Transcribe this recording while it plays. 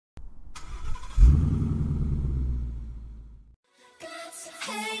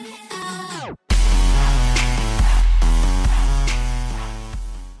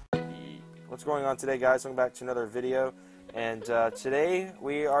What's going on today, guys? Welcome back to another video. And today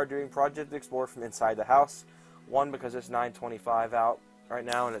we are doing Project Explore from inside the house. One, because it's 9:25 out right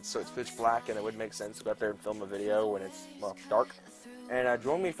now, and it's pitch black, and it would make sense to go out there and film a video when it's, well, dark. And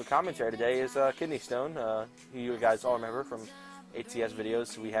joining me for commentary today is Kidney Stone, who you guys all remember from ATS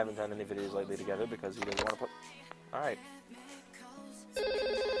videos. We haven't done any videos lately together because he doesn't want to put... Alright.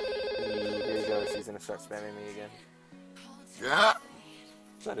 Here he goes. He's going to start spamming me again. Yeah.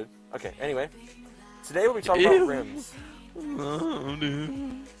 Excited. Okay, anyway. Today we'll be talking about rims.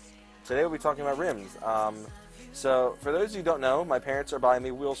 Today we'll be talking about rims. So, for those who don't know, my parents are buying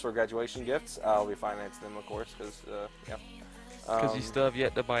me wheels for graduation gifts. I'll be financing them, of course, because, yeah. Because you still have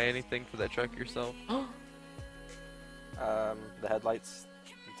yet to buy anything for that truck yourself. The headlights,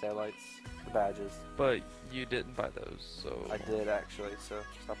 the taillights, the badges. But you didn't buy those, so... I did, actually, so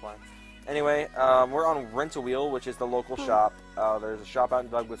stop lying. Anyway, we're on Rent-A-Wheel, which is the local shop. There's a shop out in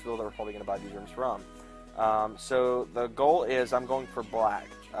Douglasville that we're probably going to buy these rims from. So the goal is I'm going for black.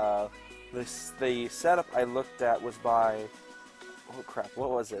 The setup I looked at was by... Oh, crap, what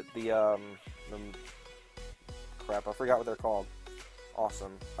was it? Crap, I forgot what they're called.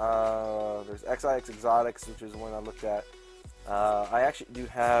 Awesome. There's XIX Exotics, which is the one I looked at. I actually do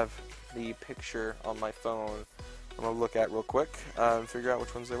have the picture on my phone I'm going to look at real quick and figure out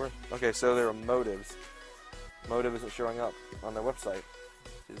which ones they were. Okay, so they were Motives. Motive isn't showing up on their website.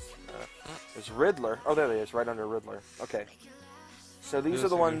 There's Riddler. Oh, there it is, right under Riddler. Okay. So these are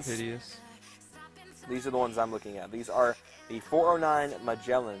the ones... Hideous. These are the ones I'm looking at. These are the 409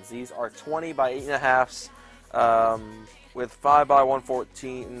 Magellans. These are 20 by 8.5s with 5 by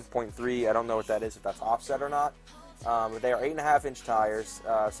 114.3. I don't know what that is, if that's offset or not. But they are 8.5-inch tires,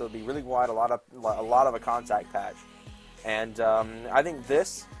 so it'll be really wide, a lot of a contact patch. And I think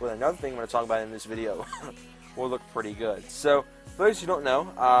this, with another thing I'm going to talk about in this video, will look pretty good. So, for those who don't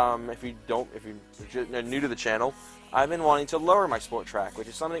know, if you're new to the channel, I've been wanting to lower my sport track, which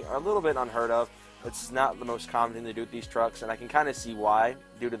is something a little bit unheard of. It's not the most common thing to do with these trucks, and I can kind of see why,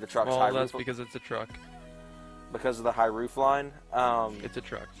 due to the truck's high roof. Well, that's because it's a truck. Because of the high roof line. It's a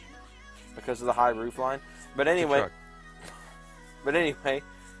truck. Because of the high roof line. But anyway,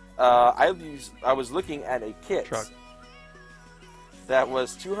 I was looking at a kit that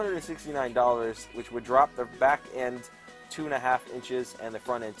was $269, which would drop the back end 2.5 inches and the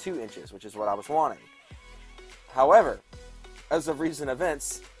front end 2 inches, which is what I was wanting. However, as of recent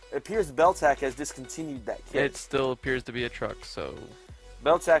events, it appears Beltac has discontinued that kit. It still appears to be a truck, so...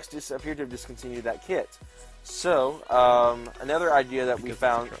 Beltac appeared to have discontinued that kit. So, another idea that we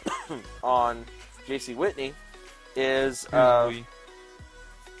found on JC Whitney is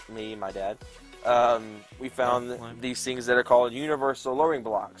me, my dad. We found these things that are called universal lowering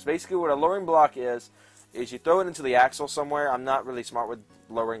blocks. Basically, what a lowering block is you throw it into the axle somewhere. I'm not really smart with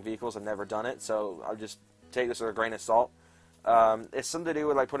lowering vehicles. I've never done it, so I'll just take this with a grain of salt. It's something to do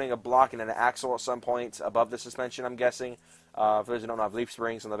with like putting a block in an axle at some point above the suspension, I'm guessing. For those who don't know, I have leaf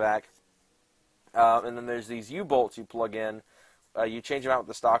springs on the back. And then there's these U-bolts you plug in. You change them out with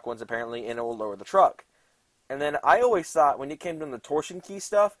the stock ones, apparently, and it will lower the truck. And then I always thought when it came to the torsion key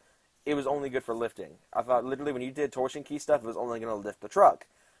stuff, it was only good for lifting. I thought literally when you did torsion key stuff, it was only going to lift the truck.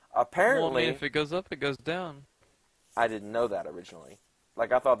 Apparently... Well, I mean, if it goes up, it goes down. I didn't know that originally.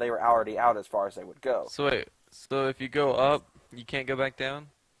 Like, I thought they were already out as far as they would go. So wait, so if you go up, you can't go back down?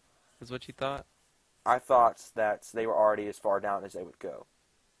 Is what you thought? I thought that they were already as far down as they would go.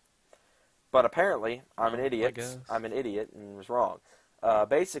 But apparently, I'm an idiot. I'm an idiot and was wrong.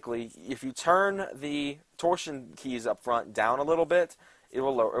 Basically, if you turn the torsion keys up front down a little bit, it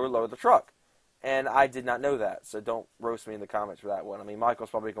will lower the truck. And I did not know that, so don't roast me in the comments for that one. I mean, Michael's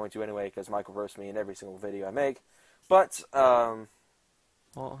probably going to anyway, because Michael roasts me in every single video I make. But, well,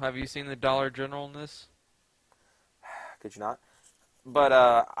 have you seen the Dollar General in this? Could you not? But,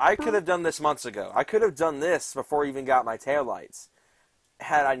 I could have done this months ago. I could have done this before I even got my taillights,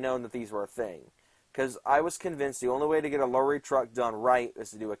 had I known that these were a thing. Because I was convinced the only way to get a lowering truck done right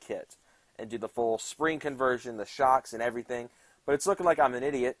is to do a kit. And do the full spring conversion, the shocks, and everything. But it's looking like I'm an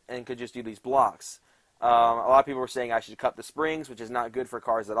idiot and could just do these blocks. A lot of people were saying I should cut the springs, which is not good for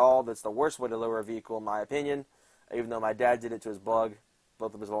cars at all. That's the worst way to lower a vehicle, in my opinion. Even though my dad did it to his Bug,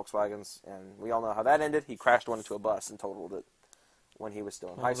 both of his Volkswagens. And we all know how that ended. He crashed one into a bus and totaled it when he was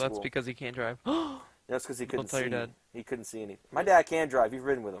still in high school. That's because he can't drive. That's because he couldn't see. Your dad. He couldn't see anything. My dad can drive. You've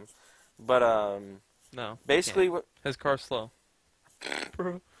ridden with him. But, no. Basically, what... His car's slow.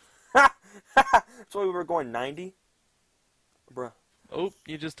 That's why we were going 90? Bruh. Oh,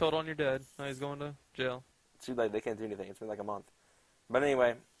 you just told on your dad. Now he's going to jail. Too late. They can't do anything. It's been like a month. But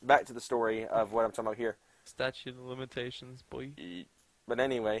anyway, back to the story of what I'm talking about here. Statute of limitations, boy. But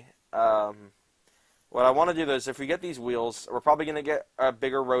anyway, What I want to do is, if we get these wheels, we're probably going to get a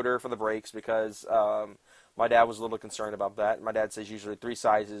bigger rotor for the brakes because my dad was a little concerned about that. My dad says usually 3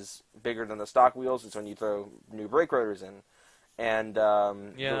 sizes bigger than the stock wheels. It's when you throw new brake rotors in. And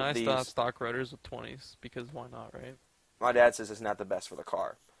yeah, I still have stock rotors with 20s because why not, right? My dad says it's not the best for the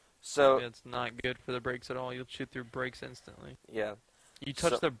car. So yeah, it's not good for the brakes at all. You'll shoot through brakes instantly. Yeah. You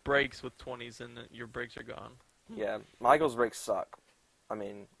touch the brakes with 20s and your brakes are gone. Yeah, Michael's brakes suck. I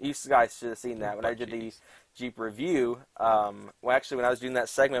mean, you guys should have seen that when I did the Jeep review. Well, actually, when I was doing that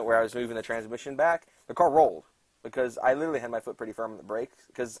segment where I was moving the transmission back, the car rolled because I literally had my foot pretty firm on the brakes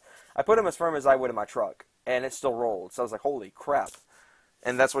because I put them as firm as I would in my truck, and it still rolled. So I was like, holy crap.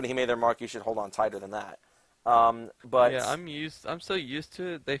 And that's when he made the remark, you should hold on tighter than that. But yeah, I'm so used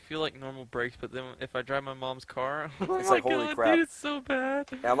to it. They feel like normal brakes, but then if I drive my mom's car, oh it's my like, holy God, crap. dude, it's so bad.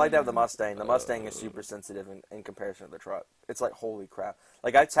 Yeah, I'm like that with the Mustang. The Mustang is super sensitive in comparison to the truck. It's like, holy crap.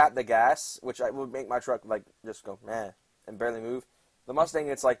 Like, I tap the gas, which would make my truck, like, just go, meh, and barely move. The Mustang,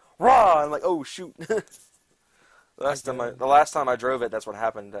 it's like, rah! I'm like, oh, shoot. The last time I drove it, that's what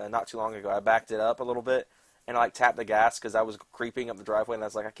happened not too long ago. I backed it up a little bit, and I, like, tapped the gas because I was creeping up the driveway, and I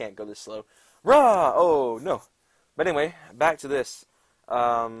was like, I can't go this slow. Rah! Oh, no. But anyway, back to this.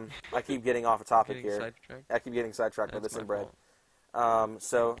 I keep getting off a topic here. Sidetracked. I keep getting sidetracked with this inbred.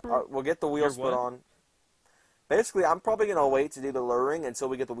 So we'll get the wheels put on. Basically, I'm probably going to wait to do the lowering until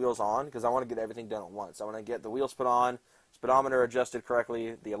we get the wheels on because I want to get everything done at once. I want to get the wheels put on, speedometer adjusted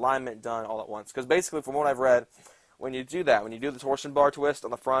correctly, the alignment done all at once. Because basically, from what I've read, when you do that, when you do the torsion bar twist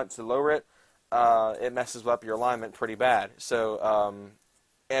on the front to lower it, it messes up your alignment pretty bad. So,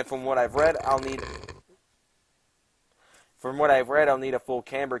 and from what I've read, I'll need a full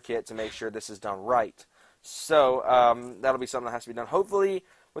camber kit to make sure this is done right. So that'll be something that has to be done. Hopefully,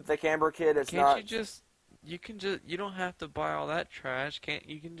 with the camber kit, it's not. You don't have to buy all that trash.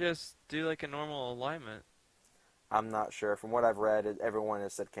 You can just do like a normal alignment. I'm not sure. From what I've read, everyone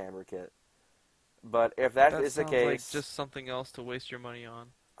has said camber kit. But if that is the case, like just something else to waste your money on.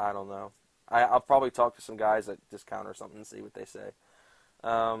 I don't know. I'll probably talk to some guys at Discount or something and see what they say.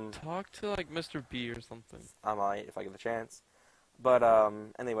 Talk to like Mr. B or something. I might if I get the chance. But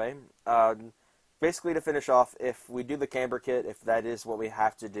anyway, basically to finish off, if we do the camber kit, if that is what we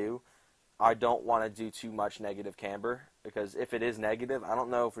have to do, I don't want to do too much negative camber because if it is negative, I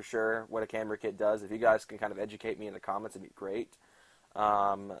don't know for sure what a camber kit does. If you guys can kind of educate me in the comments, it'd be great.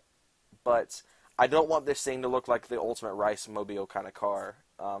 But I don't want this thing to look like the ultimate rice mobile kind of car.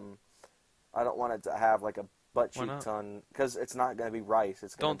 I don't want it to have like a butt cheek ton because it's not going to be rice.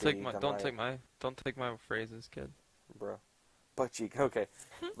 It's going to be don't take my phrases, kid. Bro. Butt cheek, okay.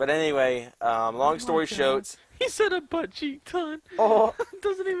 But anyway, long story short. He said a butt cheek ton. Oh.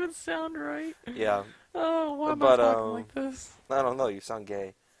 Doesn't even sound right. Yeah. Oh, why am I talking like this? I don't know, you sound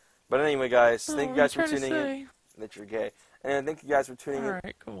gay. But anyway, guys, thank you guys for tuning in. That you're gay. And thank you guys for tuning in.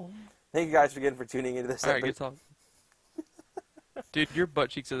 Alright, cool. Thank you guys again for tuning into this episode. Alright, good talk. Dude, your butt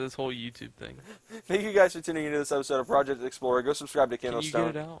cheeks are this whole YouTube thing. Thank you guys for tuning into this episode of Project Explorer. Go subscribe to Candlestone. Can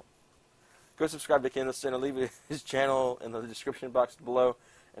you get it out? Go subscribe to Candlestone. I'll leave his channel in the description box below.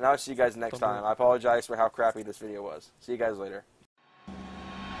 And I'll see you guys next time. I apologize for how crappy this video was. See you guys later.